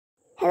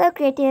Hello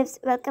creatives,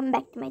 welcome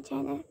back to my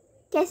channel.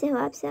 कैसे हो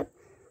आप सब?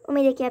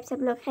 उम्मीद है कि आप सब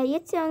लोग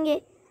खैरियत से होंगे।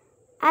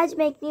 आज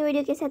मैं एक न्यू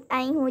वीडियो के साथ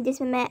आई हूँ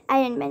जिसमें मैं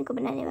आयरन मैन को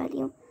बनाने वाली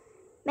हूँ।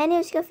 मैंने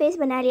उसका फेस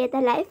बना लिया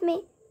था लाइव में,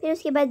 फिर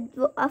उसके बाद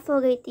वो ऑफ हो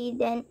गई थी।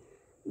 देन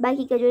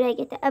बाकी का जो रह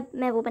गया था अब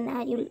मैं वो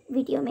बना रही हूँ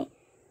वीडियो में।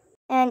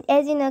 एंड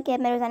एज यू नो कि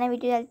मैं रोज़ाना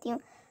वीडियो डालती हूँ,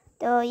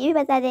 तो ये भी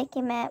बता दें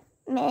कि मैं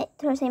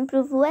थोड़ा सा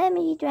इम्प्रूव हुआ है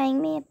मेरी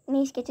ड्राइंग में,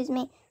 मेरी स्केचेज़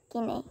में कि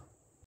नहीं।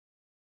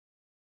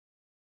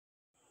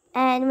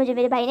 एंड मुझे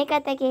मेरे भाई ने कहा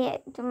था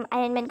कि तुम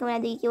आयरन मैन को बना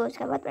दोगी, कि वो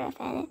उसका बहुत बड़ा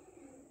फ़ैन है।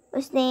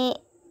 उसने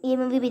ये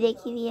मूवी भी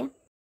देखी हुई है।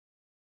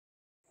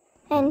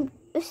 एंड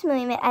उस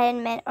मूवी में आयरन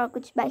मैन और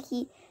कुछ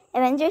बाकी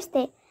एवेंजर्स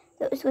थे,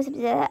 तो उसको सबसे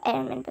ज़्यादा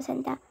आयरन मैन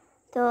पसंद था।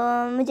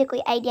 तो मुझे कोई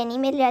आइडिया नहीं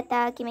मिल रहा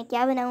था कि मैं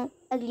क्या बनाऊँ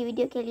अगली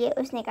वीडियो के लिए।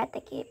 उसने कहा था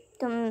कि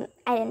तुम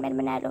आयरन मैन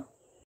बना लो।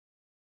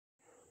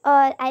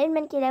 और आयरन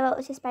मैन के अलावा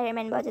उसे स्पाइडर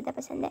मैन बहुत ज़्यादा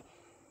पसंद है।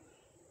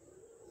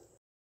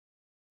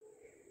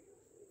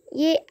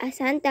 ये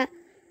आसान था।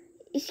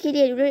 इसके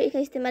लिए रूलर का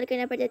इस्तेमाल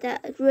करना पड़ता था।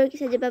 रूलर के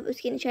साथ जब आप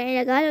उसके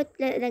निशाने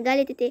लगा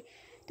लेते थे,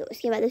 तो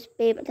उसके बाद उस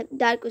पर मतलब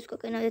डार्क उसको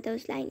करना होता था,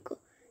 उस लाइन को।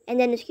 एंड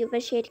देन उसके ऊपर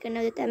शेड करना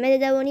होता था। मैं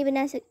ज़्यादा वो नहीं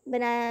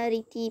बना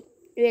रही थी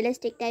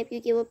रियलिस्टिक टाइप,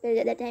 क्योंकि वो फिर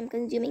ज़्यादा टाइम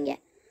कंज्यूमिंग है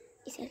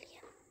इसलिए।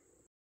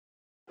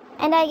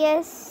 एंड आई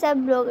गेस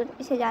सब लोग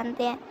इसे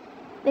जानते हैं,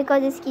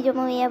 बिकॉज इसकी जो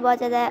मूवी है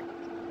बहुत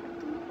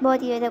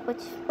ही ज़्यादा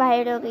कुछ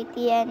वायरल हो गई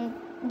थी।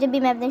 एंड जब भी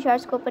मैं अपने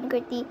शॉर्ट्स को ओपन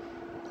करती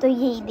तो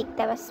यही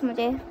दिखता बस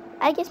मुझे।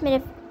 आई गेस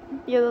मेरे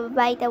जो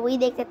भाई था वही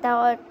देखता था,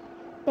 और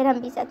फिर हम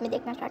भी साथ में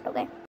देखना स्टार्ट हो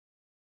गए।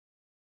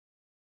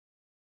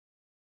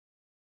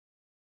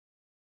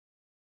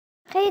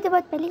 खैर ये तो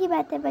बहुत पहले की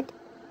बात है, बट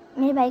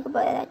मेरे भाई को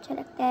बहुत ज़्यादा अच्छा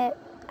लगता है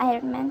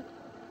आयरन मैन,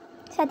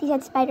 साथ ही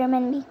साथ स्पाइडर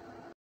मैन भी।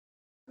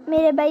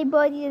 मेरे भाई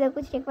बहुत ही ज़्यादा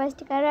कुछ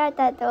रिक्वेस्ट कर रहा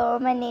था, तो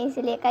मैंने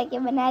इसलिए कहा कि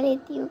बना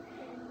लेती हूँ।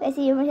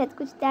 वैसे ही मेरे साथ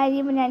कुछ था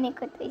नहीं बनाने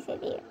को, तो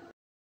इसलिए।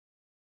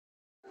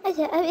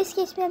 अच्छा, अब इस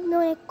केस में हम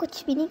लोगों ने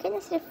कुछ भी नहीं करना,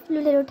 सिर्फ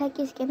रूलर उठा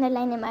के इसके अंदर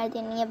लाइनें मार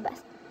देनी है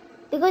बस।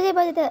 बिकॉज ये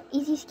बहुत ज़्यादा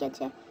ईजी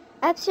स्केच है।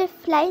 आप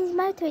सिर्फ लाइन्स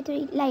मार थोड़ी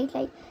थोड़ी लाइट,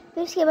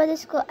 फिर उसके बाद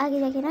उसको आगे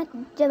जाके ना,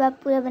 जब आप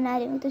पूरा बना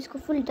रहे हो तो उसको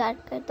फुल डार्क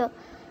कर दो,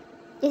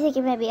 जैसे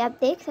कि मैं भी आप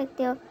देख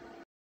सकते हो।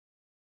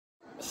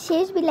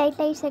 शेड्स भी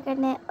लाइट से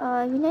करना है,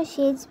 और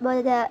शेड्स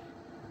बहुत ज़्यादा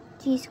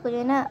चीज़ को जो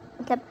है ना,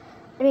 मतलब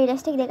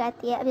रियलिस्टिक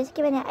दिखाती है। अब जैसे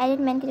कि मैंने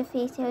आयरन मैन का जो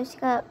फेस है,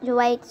 उसका जो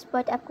वाइट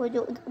स्पॉट आपको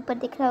जो ऊपर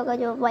दिख रहा होगा,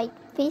 जो वाइट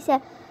फेस है,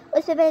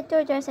 उस पर पहले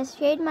थोड़ा सा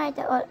शेड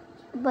मारता और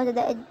बहुत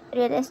ज़्यादा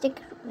रियलिस्टिक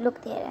लुक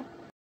दे रहा है।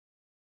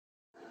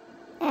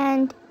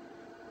 एंड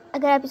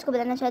अगर आप इसको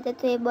बताना चाहते हो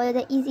तो ये बहुत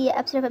ज़्यादा इजी है।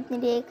 आप सिर्फ अपने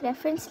लिए एक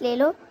रेफरेंस ले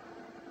लो,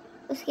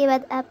 उसके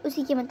बाद आप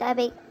उसी के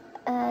मुताबिक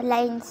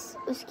लाइंस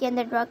उसके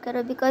अंदर ड्रॉ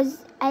करो। बिकॉज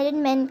आयरन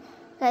मैन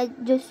का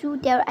जो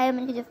सूट है और आयरन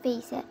मैन का जो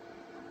फेस है,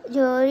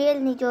 जो रियल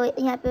नहीं, जो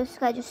यहाँ पे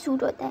उसका जो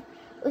सूट होता है,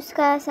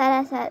 उसका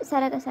सारा का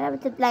सारा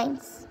मतलब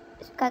लाइंस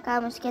का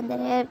काम उसके अंदर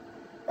है,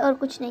 और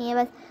कुछ नहीं है।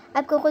 बस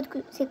आपको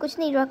खुद से कुछ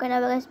नहीं ड्रॉ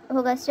करना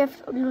होगा,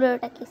 सिर्फ रूलर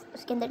उठा के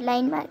उसके अंदर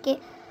लाइन मार के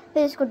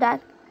फिर उसको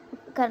डार्क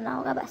करना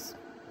होगा बस।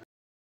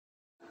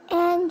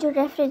 एंड जो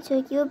रेफरेंस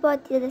होगी वो बहुत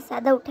ही ज़्यादा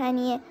सादा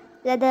उठानी है,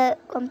 ज़्यादा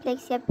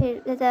कॉम्प्लेक्स या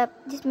फिर ज़्यादा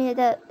जिसमें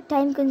ज़्यादा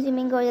टाइम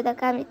कंज्यूमिंग और ज़्यादा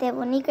काम रहता है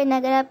वो नहीं करना।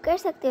 अगर आप कर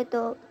सकते हो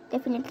तो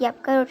डेफिनेटली आप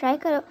करो, ट्राई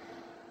करो।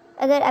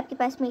 अगर आपके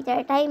पास में इतना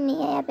टाइम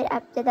नहीं है, या फिर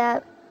आप ज़्यादा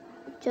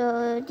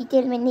जो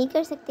डिटेल में नहीं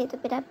कर सकते, तो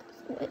फिर आप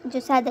जो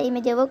सादा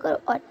इमेज है वो करो,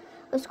 और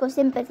उसको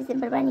सिंपल से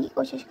सिंपल बनाने की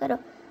कोशिश करो,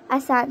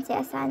 आसान से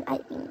आसान आई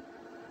मीन।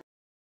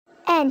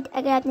 एंड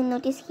अगर आपने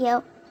नोटिस किया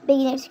हो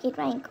बिगिनर्स की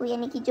ड्राइंग को,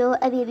 यानी कि जो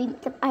अभी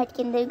मतलब आर्ट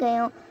के अंदर गए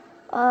हों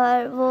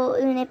और वो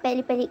उन्होंने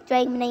पहली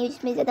ड्राइंग बनाई हो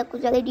जिसमें कुछ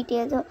ज़्यादा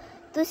डिटेल्स हो,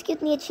 तो उसकी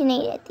उतनी अच्छी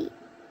नहीं रहती।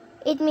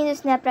 इट मीन्स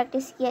उसने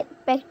प्रैक्टिस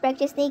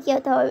नहीं किया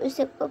था, और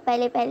उससे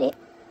पहले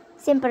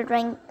सिंपल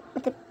ड्राइंग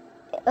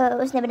मतलब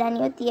उसने बनानी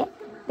होती है।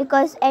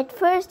 बिकॉज एट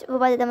फर्स्ट वो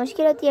बहुत ज़्यादा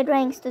मुश्किल होती है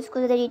ड्राइंग्स, तो उसको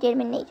ज़्यादा डिटेल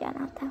में नहीं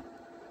जाना था।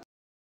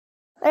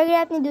 और अगर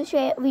आपने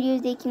दूसरे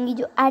वीडियोज़ देखी होंगी,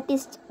 जो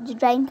आर्टिस्ट जो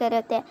ड्राइंग कर रहे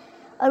होते हैं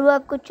और वो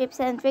आपको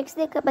टिप्स एंड ट्रिक्स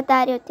देकर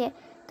बता रहे होते हैं,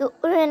 तो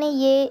उन्होंने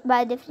ये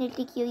बात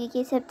डेफिनेटली की होगी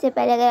कि सबसे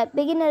पहले अगर आप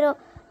बिगिनर हो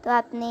तो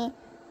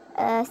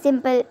आपने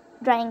सिंपल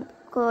ड्राइंग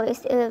को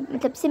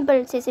मतलब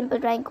सिंपल से सिंपल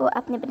ड्राइंग को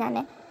आपने बनाना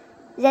है,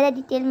 ज़्यादा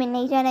डिटेल में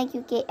नहीं जाना है।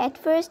 क्योंकि एट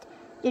फर्स्ट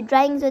जो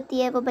ड्राइंग्स होती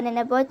है वो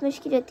बनाना बहुत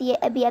मुश्किल होती है।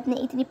 अभी आपने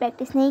इतनी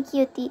प्रैक्टिस नहीं की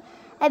होती,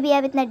 अभी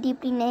आप इतना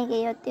डीपली नहीं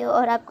गए होते हो,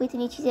 और आपको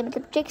इतनी चीज़ें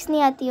मतलब ट्रिक्स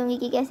नहीं आती होंगी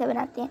कि कैसे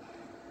बनाते हैं।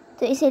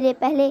 तो इसीलिए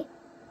पहले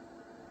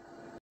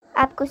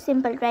आपको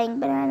सिंपल ड्राइंग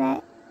बनाना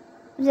है,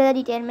 ज़्यादा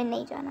डिटेल में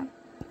नहीं जाना।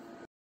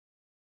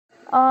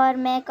 और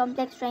मैं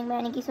कॉम्प्लेक्स ड्राइंग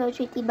बनाने की सोच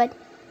रही थी, बट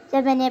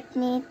जब मैंने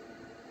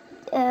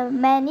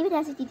मैं नहीं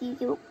बना सकती थी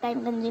कि वो टाइम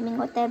कंज्यूमिंग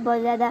होता है बहुत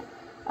ज़्यादा,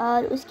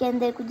 और उसके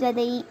अंदर कुछ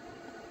ज़्यादा ही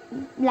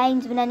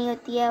लाइंस बनानी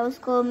होती है,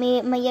 उसको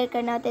मेजर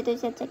करना होता है। तो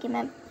इससे अच्छा कि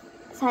मैं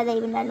सादा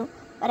ही बना लूँ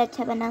और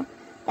अच्छा बनाऊँ,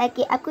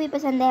 ताकि आपको भी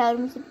पसंद आए और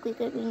मुझसे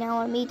कोई भी ना हो,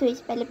 और मेरी थोड़ी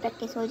सी पहले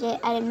प्रैक्टिस हो जाए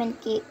आयरन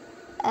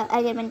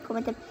मैन को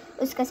मतलब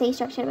उसका सही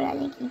स्ट्रक्चर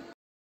बनाने की।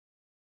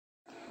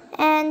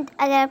 एंड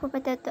अगर आपको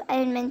पता हो तो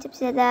आयरन मैन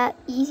सबसे ज़्यादा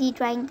इजी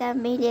ड्राइंग था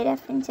मेरे लिए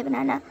रेफरेंस से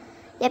बनाना,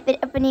 या फिर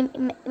अपनी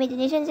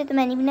इमेजिनेशन से तो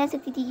मैं नहीं बना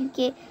सकती थी,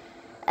 क्योंकि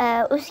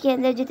उसके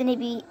अंदर जितने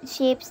भी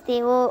शेप्स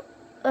थे वो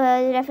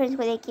रेफरेंस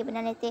को देख के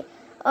बनाने थे,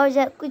 और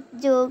जब कुछ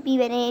जो भी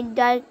मैंने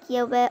डार्क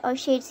किया हुआ है और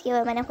शेड्स किया हुआ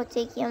है मैंने खुद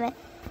से किया हुआ है,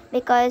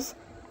 because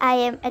I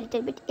am a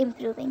little bit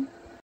improving.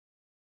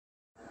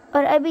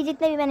 और अभी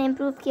जितने भी मैंने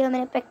इम्प्रूव किया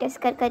मैंने प्रैक्टिस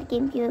कर करके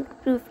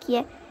इम्प्रूव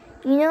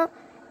किया।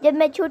 जब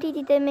मैं छोटी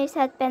थी तो मेरे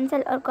साथ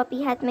पेंसिल और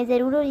कॉपी हाथ में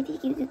ज़रूर हो रही थी,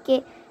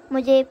 क्योंकि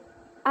मुझे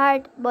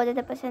आर्ट बहुत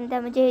ज़्यादा पसंद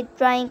था, मुझे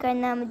ड्राइंग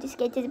करना, मुझे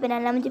स्केचेस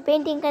बनाना, मुझे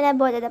पेंटिंग करना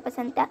बहुत ज़्यादा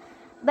पसंद था।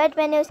 बट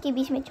मैंने उसके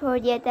बीच में छोड़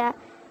दिया था,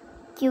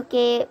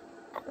 क्योंकि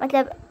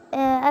मतलब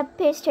अब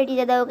फिर स्टडी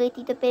ज़्यादा हो गई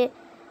थी तो फिर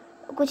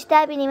कुछ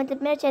था भी नहीं,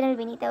 मतलब मेरा चैनल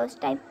भी नहीं था उस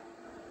टाइम।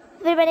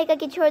 फिर मैंने कहा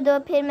कि छोड़ दो,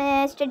 फिर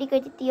मैं स्टडी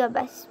करती थी और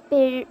बस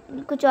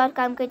फिर कुछ और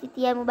काम करती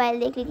थी या मोबाइल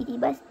देख लेती थी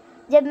बस।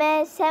 जब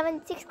मैं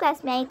 6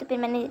 क्लास में आई तो फिर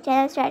मैंने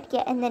चैनल स्टार्ट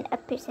किया, एंड देन अब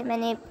फिर से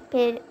मैंने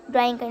फिर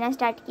ड्राइंग करना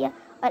स्टार्ट किया,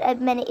 और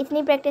अब मैंने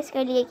इतनी प्रैक्टिस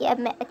कर ली है कि अब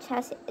मैं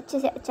अच्छे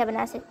से अच्छा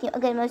बना सकती हूँ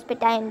अगर मैं उस पर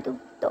टाइम दूँ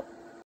तो।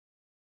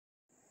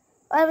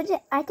 और मुझे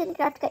आर्ट एंड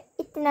क्राफ्ट का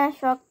इतना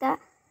शौक़ था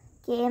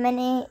कि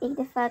मैंने एक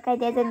दफ़ा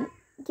कायदे आज़म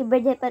की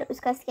बर्थडे पर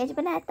उसका स्केच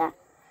बनाया था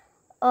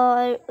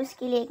और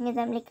उसके लिए एक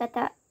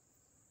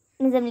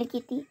निज़म लिखी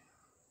थी,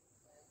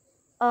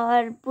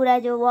 और पूरा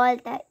जो वॉल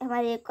था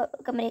हमारे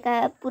कमरे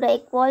का, पूरा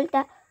एक वॉल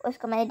था,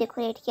 उसको मैंने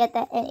डेकोरेट किया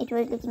था, and it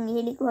was looking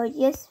really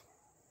gorgeous.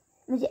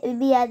 मुझे अभी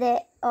भी याद है,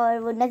 और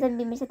वो नज़म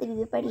भी मेरे साथ अभी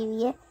भी पड़ी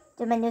हुई है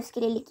जो मैंने उसके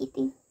लिए लिखी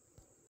थी।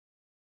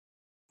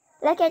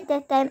 Like at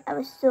that time I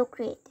was so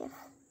creative,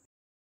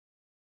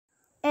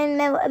 and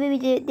मैं वो अभी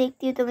भी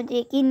देखती हूँ तो मुझे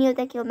यकीन नहीं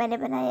होता कि वो मैंने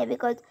बनाया है,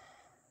 बिकॉज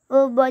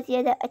वो बहुत ही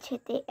ज़्यादा अच्छे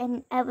थे,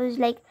 and I was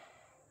like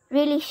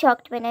really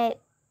shocked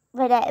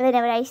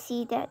whenever I see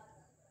that.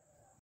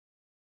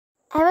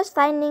 I was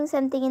finding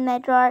something in my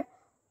drawer,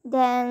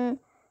 then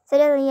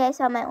suddenly I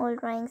saw my old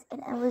drawings,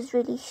 and I was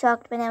really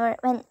shocked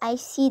when I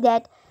see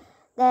that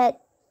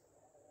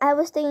I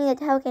was thinking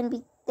that how can be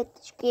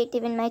that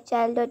creative in my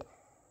childhood.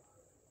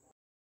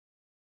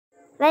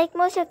 Like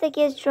most of the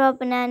kids draw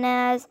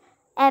bananas,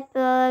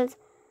 apples,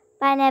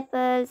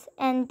 pineapples,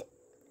 and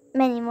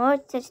many more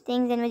such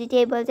things, and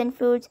vegetables and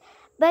fruits.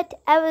 But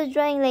I was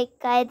drawing like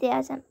Qaid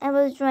Azam. I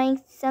was drawing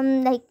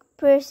some like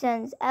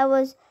persons. I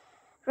was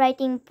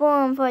writing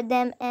poem for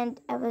them, and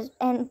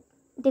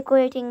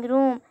decorating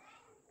room.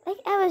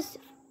 Like I was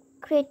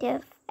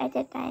creative at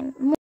that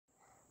time.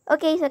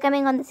 Okay, so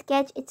coming on the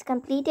sketch, it's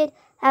completed.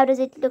 How does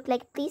it look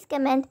like? Please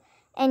comment.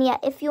 And yeah,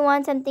 if you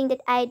want something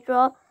that I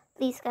draw,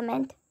 please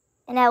comment,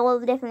 and I will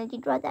definitely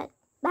draw that.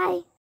 Bye.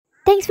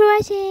 Thanks for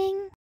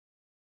watching.